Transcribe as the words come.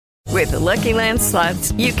With the Lucky Land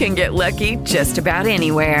Slots, you can get lucky just about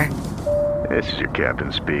anywhere. This is your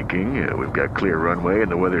captain speaking. We've got clear runway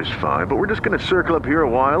and the weather's fine, but we're just going to circle up here a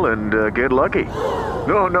while and get lucky.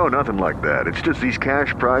 No, nothing like that. It's just these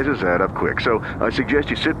cash prizes add up quick. So I suggest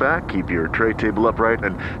you sit back, keep your tray table upright,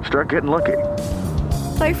 and start getting lucky.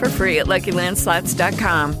 Play for free at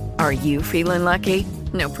LuckyLandSlots.com. Are you feeling lucky?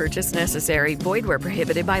 No purchase necessary. Void where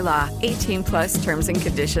prohibited by law. 18 plus terms and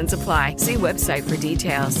conditions apply. See website for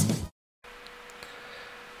details.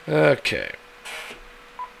 Okay.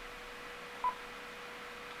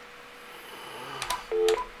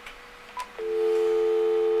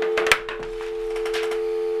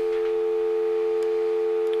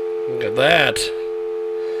 Look at that.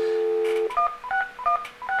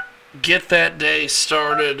 Get that day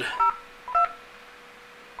started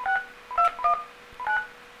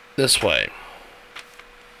this way.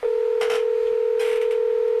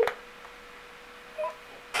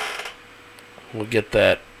 We'll get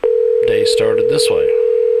that day started this way.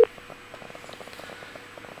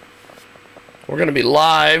 We're going to be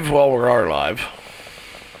live while we are live.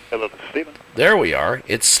 Hello, Stephen. There we are.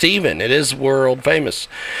 It's Stephen. It is world famous.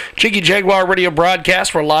 Cheeky Jaguar radio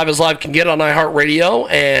broadcast where live as live can get on iHeartRadio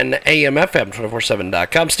and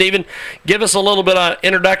AMFM247.com. Stephen, give us a little bit of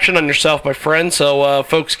introduction on yourself, my friend, so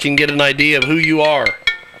folks can get an idea of who you are.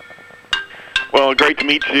 Well, great to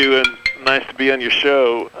meet you and nice to be on your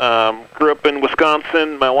show. Grew up in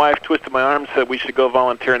Wisconsin. My wife twisted my arm, said we should go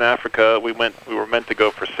volunteer in Africa. We were meant to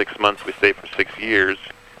go for 6 months. We stayed for 6 years.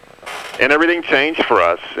 And everything changed for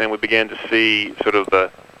us, and we began to see sort of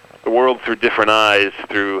the world through different eyes,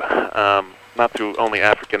 through not through only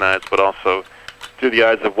African eyes, but also through the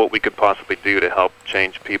eyes of what we could possibly do to help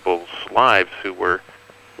change people's lives who were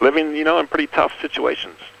living, in pretty tough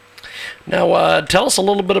situations. Now, tell us a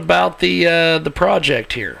little bit about the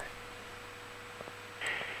project here.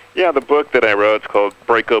 Yeah, the book that I wrote, it's called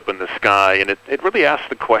Break Open the Sky, and it really asks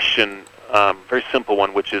the question, very simple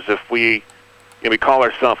one, which is if we call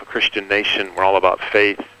ourselves a Christian nation. We're all about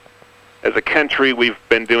faith. As a country, we've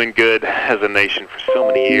been doing good as a nation for so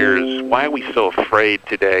many years. Why are we so afraid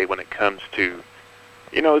today when it comes to,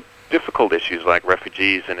 difficult issues like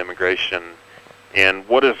refugees and immigration? And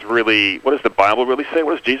what does the Bible really say?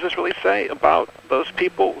 What does Jesus really say about those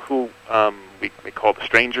people who we call the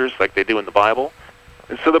strangers, like they do in the Bible?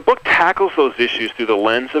 And so the book tackles those issues through the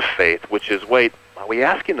lens of faith, which is, wait, are we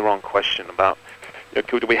asking the wrong question about,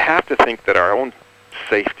 do we have to think that our own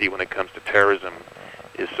safety when it comes to terrorism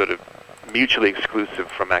is sort of mutually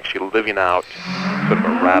exclusive from actually living out sort of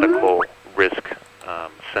a radical,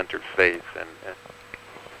 risk-centered faith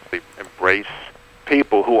and embrace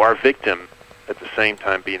people who are victims at the same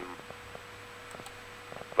time being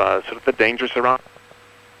sort of the dangers around?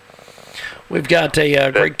 We've got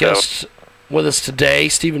a great guest with us today.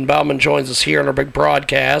 Stephan Bauman joins us here on our big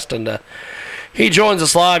broadcast, and he joins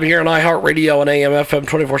us live here on iHeartRadio and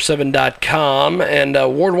AMFM247.com, and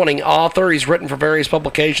award-winning author. He's written for various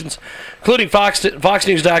publications, including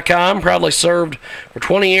FoxNews.com, proudly served for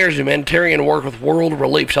 20 years in humanitarian work with World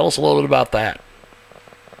Relief. Tell us a little bit about that.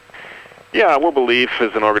 Yeah, World Relief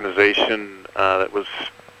is an organization that was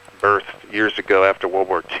birthed years ago after World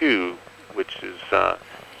War II, which is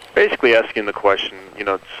basically asking the question,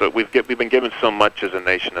 so we've been given so much as a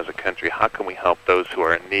nation, as a country. How can we help those who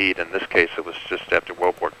are in need? In this case, it was just after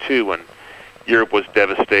World War II when Europe was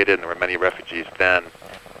devastated and there were many refugees then.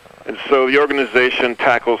 And so the organization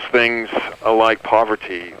tackles things like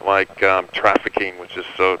poverty, like trafficking, which is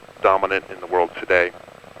so dominant in the world today,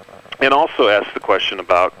 and also asks the question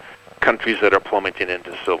about countries that are plummeting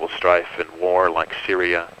into civil strife and war, like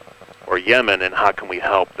Syria or Yemen, and how can we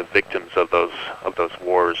help the victims of those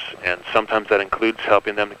wars? And sometimes that includes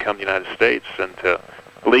helping them to come to the United States and to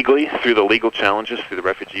legally, through the legal challenges, through the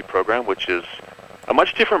refugee program, which is a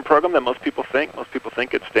much different program than most people think. Most people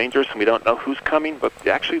think it's dangerous and we don't know who's coming, but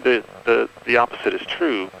actually the opposite is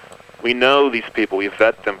true. We know these people. We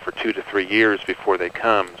vet them for 2 to 3 years before they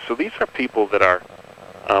come. So these are people that are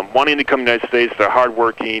wanting to come to the United States. They're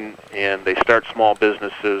hardworking and they start small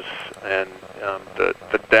businesses, and the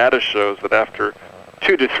data shows that after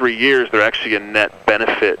 2 to 3 years, they're actually a net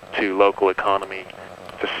benefit to local economy,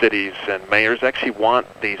 to cities, and mayors actually want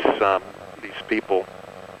these people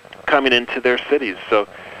coming into their cities. So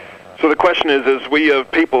the question is, as we a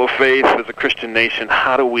people of faith, as a Christian nation,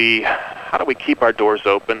 how do we keep our doors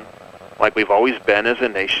open like we've always been as a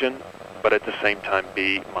nation, but at the same time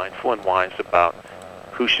be mindful and wise about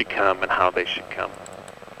who should come and how they should come?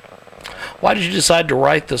 Why did you decide to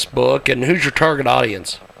write this book, and who's your target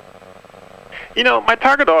audience? My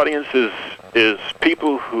target audience is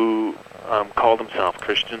people who call themselves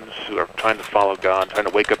Christians, who are trying to follow God, trying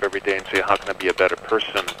to wake up every day and say, how can I be a better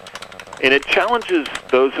person? And it challenges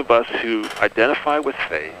those of us who identify with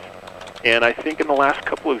faith. And I think in the last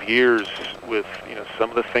couple of years, with some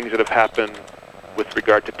of the things that have happened with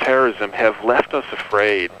regard to terrorism, have left us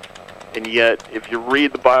afraid. And yet, if you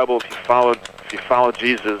read the Bible, if you follow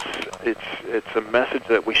Jesus, it's a message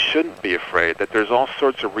that we shouldn't be afraid. That there's all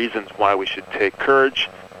sorts of reasons why we should take courage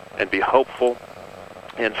and be hopeful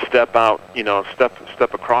and step out,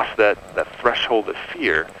 step across that threshold of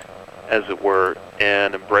fear, as it were,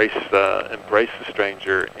 and embrace the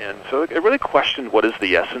stranger. And so it really questioned what is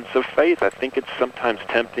the essence of faith. I think it's sometimes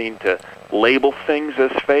tempting to label things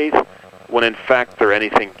as faith when in fact they're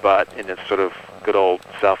anything but, and it's sort of good old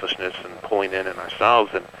selfishness and pulling in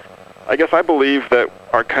ourselves. And I guess I believe that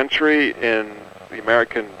our country and the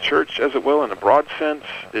American church, as it will, in a broad sense,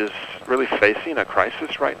 is really facing a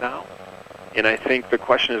crisis right now. And I think the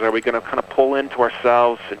question is, are we going to kind of pull into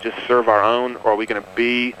ourselves and just serve our own, or are we going to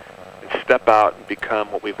be and step out and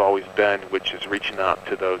become what we've always been, which is reaching out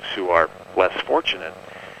to those who are less fortunate?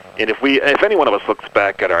 And if any one of us looks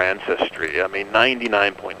back at our ancestry, I mean,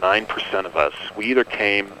 99.9% of us, we either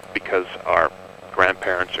came because our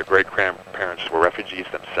grandparents or great-grandparents were refugees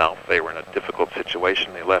themselves. They were in a difficult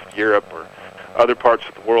situation. They left Europe or other parts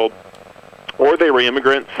of the world, or they were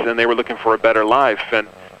immigrants and they were looking for a better life. And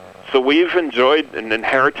so we've enjoyed and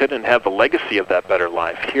inherited and have the legacy of that better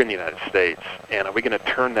life here in the United States. And are we going to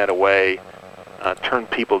turn that away, turn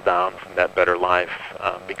people down from that better life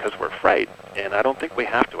because we're afraid? And I don't think we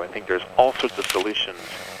have to. I think there's all sorts of solutions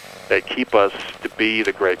that keep us to be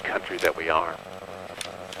the great country that we are.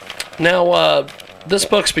 Now, this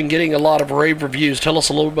book's been getting a lot of rave reviews. Tell us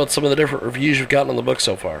a little about some of the different reviews you've gotten on the book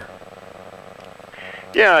so far.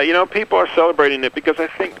 Yeah, people are celebrating it because I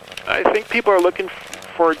think people are looking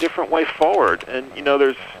for a different way forward. And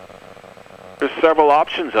there's several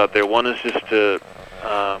options out there. One is just to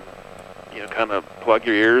kind of plug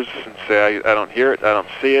your ears and say, I don't hear it, I don't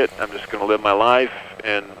see it, I'm just going to live my life.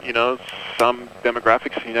 And some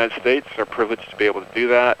demographics in the United States are privileged to be able to do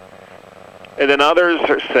that. And then others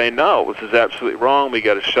are saying, no, this is absolutely wrong. We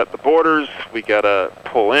got to shut the borders. We got to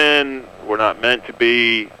pull in. We're not meant to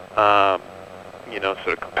be,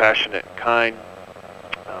 sort of compassionate and kind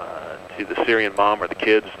to the Syrian mom or the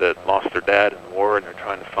kids that lost their dad in the war, and they're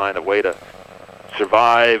trying to find a way to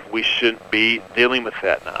survive. We shouldn't be dealing with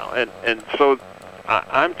that now. And so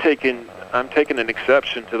I'm taking an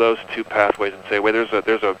exception to those two pathways and say, well,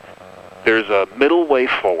 there's a middle way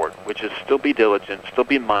forward, which is still be diligent, still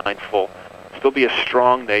be mindful, still be a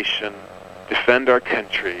strong nation, defend our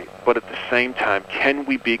country, but at the same time, can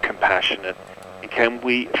we be compassionate, and can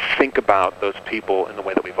we think about those people in the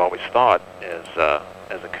way that we've always thought as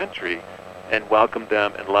a country, and welcome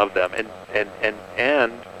them and love them, and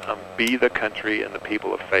be the country and the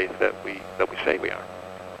people of faith that we say we are.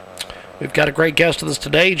 We've got a great guest with us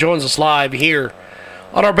today. He joins us live here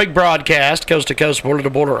on our big broadcast, coast to coast, border to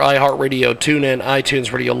border, iHeartRadio, TuneIn,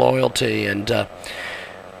 iTunes, Radio Loyalty, and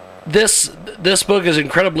this book is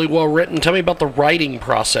incredibly well written. Tell me about the writing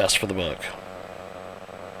process for the book.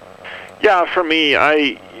 Yeah, for me,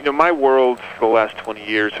 my world for the last 20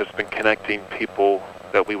 years has been connecting people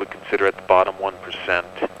that we would consider at the bottom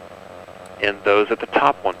 1% and those at the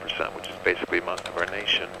top 1%, which is basically most of our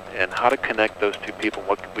nation, and how to connect those two people,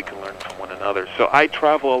 what we can learn from one another. So I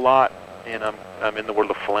travel a lot, and I'm in the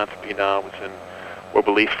world of philanthropy now. I was in World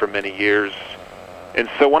Relief for many years. And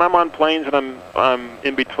so when I'm on planes and I'm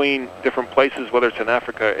in between different places, whether it's in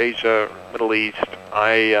Africa, Asia, Middle East,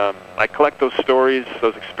 I collect those stories,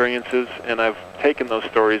 those experiences, and I've taken those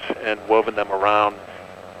stories and woven them around.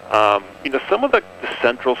 Some of the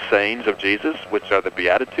central sayings of Jesus, which are the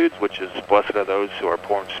Beatitudes, which is blessed are those who are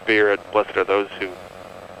poor in spirit, blessed are those who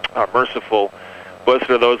are merciful, blessed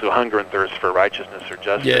are those who hunger and thirst for righteousness or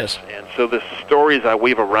justice. Yes. And so the stories I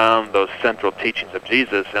weave around those central teachings of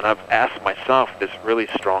Jesus, and I've asked myself this really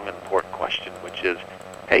strong and important question, which is,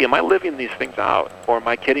 hey, am I living these things out, or am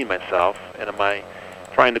I kidding myself, and am I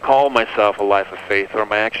trying to call myself a life of faith, or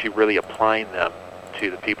am I actually really applying them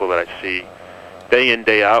to the people that I see day in,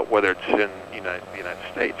 day out, whether it's in the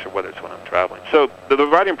United States or whether it's when I'm traveling. So the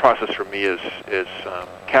writing process for me is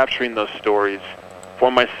capturing those stories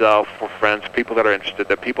for myself, for friends, people that are interested,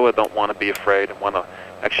 that people that don't want to be afraid and want to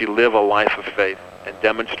actually live a life of faith and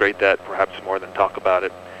demonstrate that perhaps more than talk about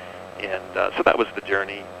it. And so that was the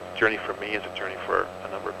journey. The journey for me is a journey for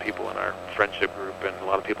a number of people in our friendship group, and a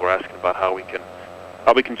lot of people are asking about how we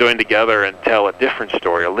can join together and tell a different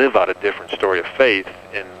story, or live out a different story of faith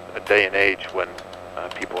in a day and age when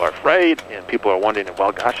people are afraid and people are wondering,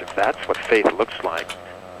 well, gosh, if that's what faith looks like,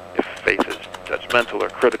 if faith is judgmental or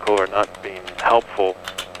critical or not being helpful.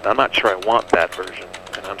 And I'm not sure I want that version,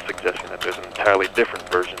 and I'm suggesting that there's an entirely different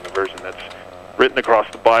version, the version that's written across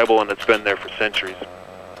the Bible and it's been there for centuries,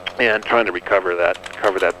 and trying to cover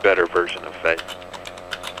that better version of faith.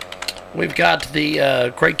 We've got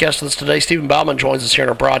the great guest with us today. Stephan Bauman joins us here in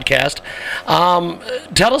our broadcast.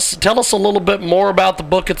 Tell us a little bit more about the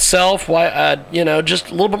book itself. Why, just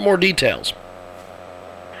a little bit more details.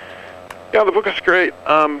 Yeah, the book is great.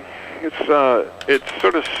 It's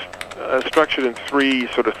sort of structured in three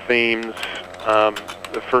sort of themes.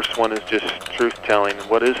 The first one is just truth-telling.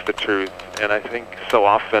 What is the truth? And I think so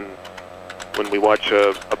often when we watch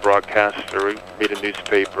a broadcast or read a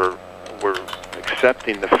newspaper, we're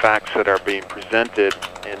accepting the facts that are being presented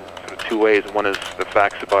in sort of two ways. One is the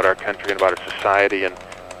facts about our country and about our society, and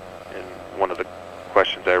one of the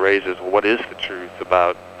questions I raise is, well, what is the truth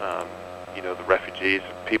about the refugees,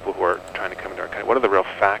 people who are trying to come into our country? What are the real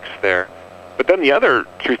facts there? But then the other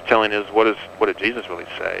truth-telling is, what did Jesus really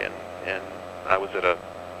say? And I was at a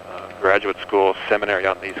graduate school seminary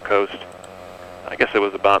out on the East Coast. I guess it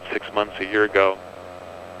was about 6 months, a year ago,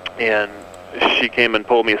 and she came and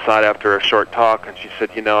pulled me aside after a short talk, and she said,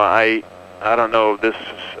 I don't know, this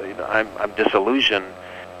is, I'm disillusioned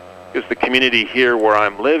because the community here where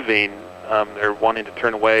I'm living, they're wanting to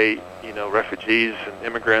turn away, refugees and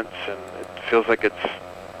immigrants, and it feels like it's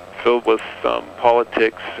filled with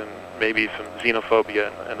politics and maybe some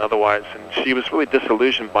xenophobia and otherwise. And she was really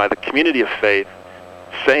disillusioned by the community of faith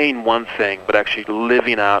saying one thing, but actually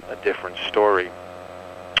living out a different story.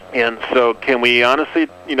 And so can we honestly,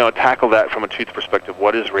 tackle that from a truth perspective?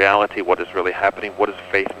 What is reality? What is really happening? What is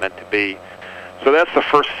faith meant to be? So that's the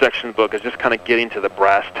first section of the book, is just kind of getting to the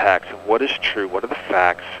brass tacks of what is true, what are the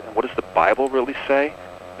facts, and what does the Bible really say?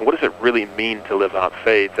 And what does it really mean to live out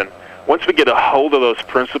faith? And once we get a hold of those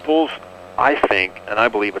principles, I think, and I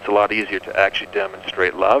believe it's a lot easier to actually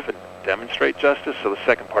demonstrate love and demonstrate justice. So the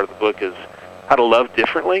second part of the book is how to love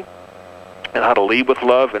differently and how to lead with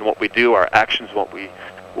love, and what we do, our actions, what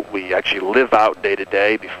we actually live out day to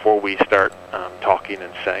day before we start talking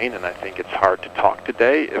and saying. And I think it's hard to talk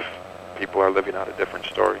today if people are living out a different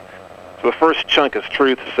story. So the first chunk is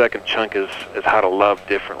truth, the second chunk is how to love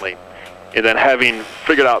differently. And then having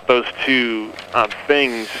figured out those two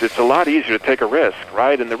things, it's a lot easier to take a risk,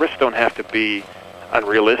 right? And the risks don't have to be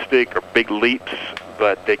unrealistic or big leaps,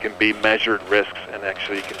 but they can be measured risks, and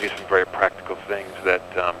actually you can do some very practical things that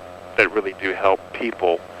really do help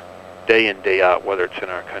people day in, day out, whether it's in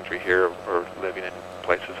our country here or living in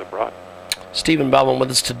places abroad. Stephan Bauman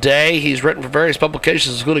with us today. He's written for various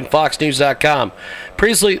publications, including FoxNews.com.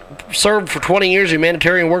 Previously served for 20 years in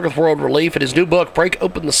humanitarian work with World Relief. In his new book, Break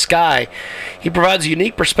Open the Sky, he provides a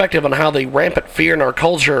unique perspective on how the rampant fear in our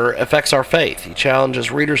culture affects our faith. He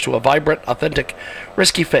challenges readers to a vibrant, authentic,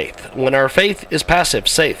 risky faith. When our faith is passive,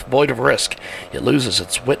 safe, void of risk, it loses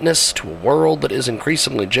its witness to a world that is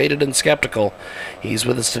increasingly jaded and skeptical. He's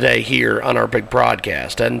with us today here on our big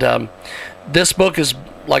broadcast. And this book is,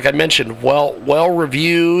 like I mentioned, well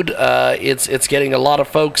reviewed. It's getting a lot of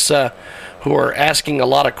folks who are asking a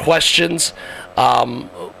lot of questions.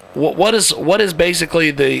 What is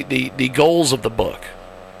basically the goals of the book?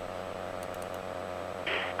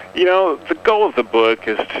 The goal of the book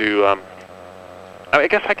is to, I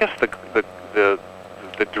guess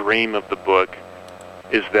the dream of the book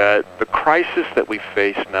is that the crisis that we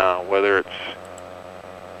face now, whether it's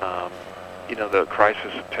the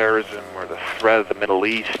crisis of terrorism or the threat of the Middle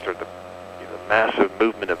East or the massive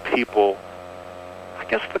movement of people, I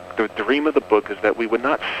guess the dream of the book is that we would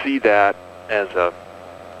not see that as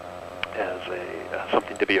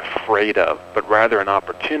something to be afraid of, but rather an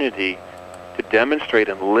opportunity to demonstrate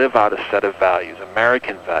and live out a set of values,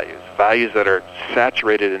 American values that are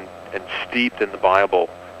saturated and steeped in the Bible.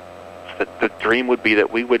 So that the dream would be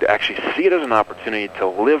that we would actually see it as an opportunity to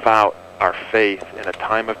live out our faith in a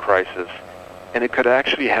time of crisis, and it could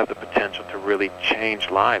actually have the potential to really change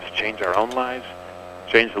lives, change our own lives,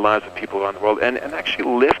 change the lives of people around the world, and actually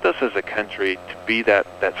lift us as a country to be that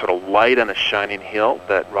sort of light on a shining hill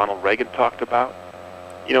that Ronald Reagan talked about.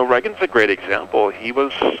 Reagan's a great example. He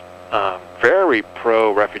was very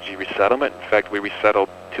pro-refugee resettlement. In fact, we resettled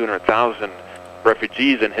 200,000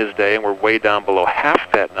 refugees in his day, and we're way down below half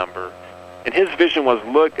that number. And his vision was,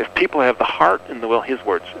 look, if people have the heart and the will, his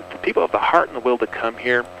words, if people have the heart and the will to come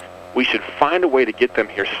here, we should find a way to get them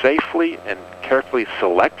here safely and carefully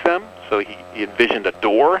select them. So he envisioned a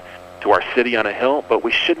door to our city on a hill, but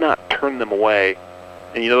we should not turn them away.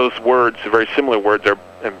 And those words, very similar words, are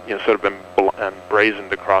sort of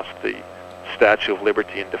emblazoned across the Statue of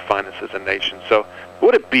Liberty and define us as a nation. So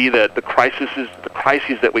would it be that the crises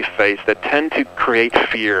that we face that tend to create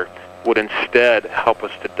fear, would instead help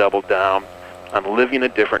us to double down on living a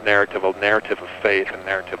different narrative, a narrative of faith, a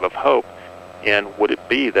narrative of hope. And would it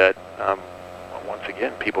be that, once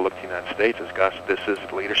again, people look to the United States as, gosh, this is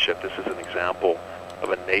leadership, this is an example of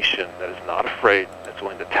a nation that is not afraid, that's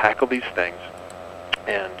willing to tackle these things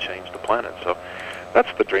and change the planet. So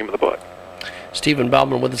that's the dream of the book. Stephan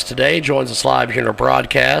Bauman with us today, joins us live here in our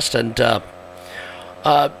broadcast, and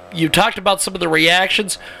you talked about some of the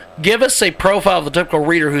reactions. Give us a profile of the typical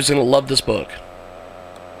reader who's going to love this book.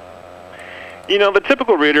 You know, the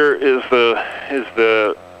typical reader is the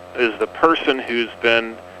person who's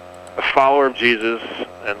been a follower of Jesus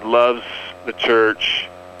and loves the church,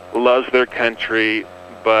 loves their country,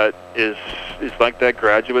 but is like that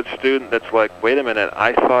graduate student that's like, wait a minute,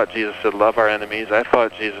 I thought Jesus said love our enemies. I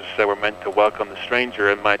thought Jesus said we're meant to welcome the stranger,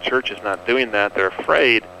 and my church is not doing that. They're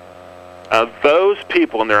afraid. Those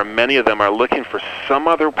people, and there are many of them, are looking for some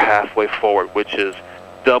other pathway forward, which is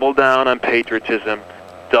double down on patriotism,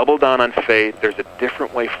 double down on faith. There's a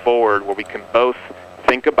different way forward where we can both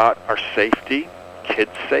think about our safety,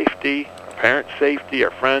 kids' safety, our parents' safety,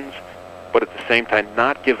 our friends, but at the same time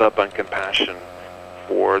not give up on compassion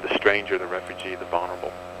for the stranger, the refugee, the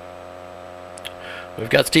vulnerable. We've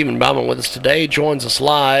got Stephan Bauman with us today, joins us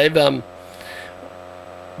live.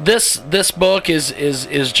 This book is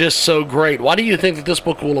just so great. Why do you think that this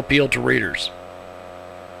book will appeal to readers?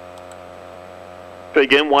 Say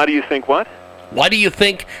again, why do you think what? Why do you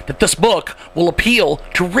think that this book will appeal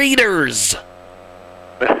to readers?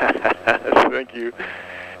 Thank you.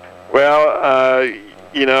 Well,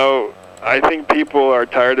 you know, I think people are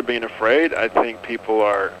tired of being afraid. I think people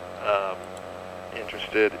are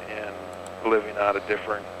interested in living out a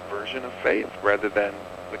different version of faith rather than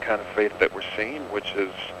the kind of faith that we're seeing, which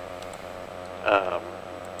is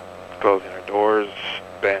closing our doors,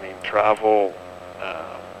 banning travel,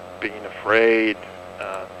 being afraid,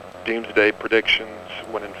 doomsday predictions,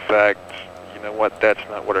 when in fact, you know what, that's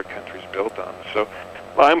not what our country's built on. So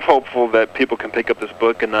I'm hopeful that people can pick up this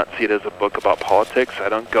book and not see it as a book about politics. I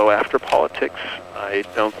don't go after politics. I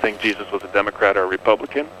don't think Jesus was a Democrat or a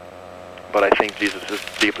Republican, but I think Jesus is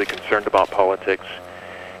deeply concerned about politics.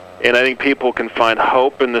 And I think people can find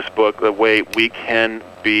hope in this book, the way we can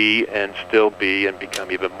be and still be and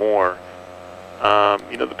become even more,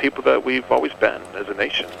 you know, the people that we've always been as a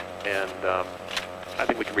nation. And I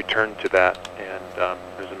think we can return to that, and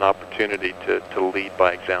there's an opportunity to lead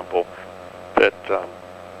by example that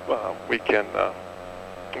we can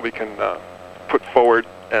put forward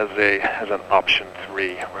as an option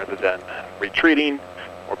 3 rather than retreating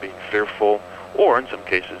or being fearful or in some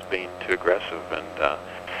cases being too aggressive. And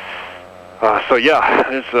so yeah,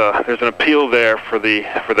 there's an appeal there for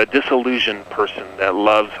the disillusioned person that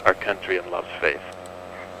loves our country and loves faith.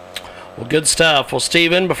 Well, good stuff. Well,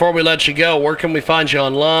 Stephan, before we let you go, where can we find you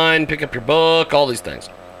online, pick up your book, all these things?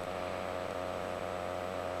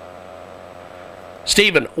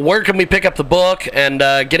 Stephan, where can we pick up the book and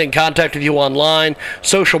get in contact with you online,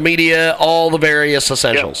 social media, all the various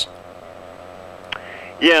essentials?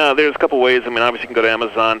 Yeah, there's a couple ways. I mean, obviously you can go to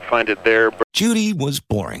Amazon, find it there. Judy was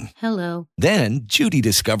boring. Hello. Then Judy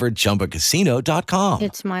discovered ChumbaCasino.com.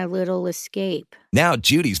 It's my little escape. Now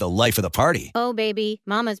Judy's the life of the party. Oh, baby,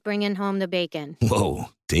 mama's bringing home the bacon. Whoa,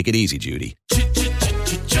 take it easy, Judy.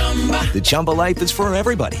 The Chumba life is for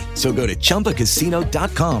everybody. So go to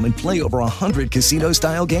ChumbaCasino.com and play over 100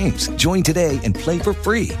 casino-style games. Join today and play for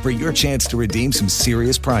free for your chance to redeem some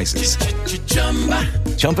serious prizes.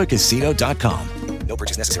 ChumbaCasino.com. No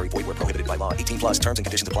purchase necessary. Void where prohibited by law. 18+ terms and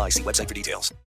conditions apply. See website for details.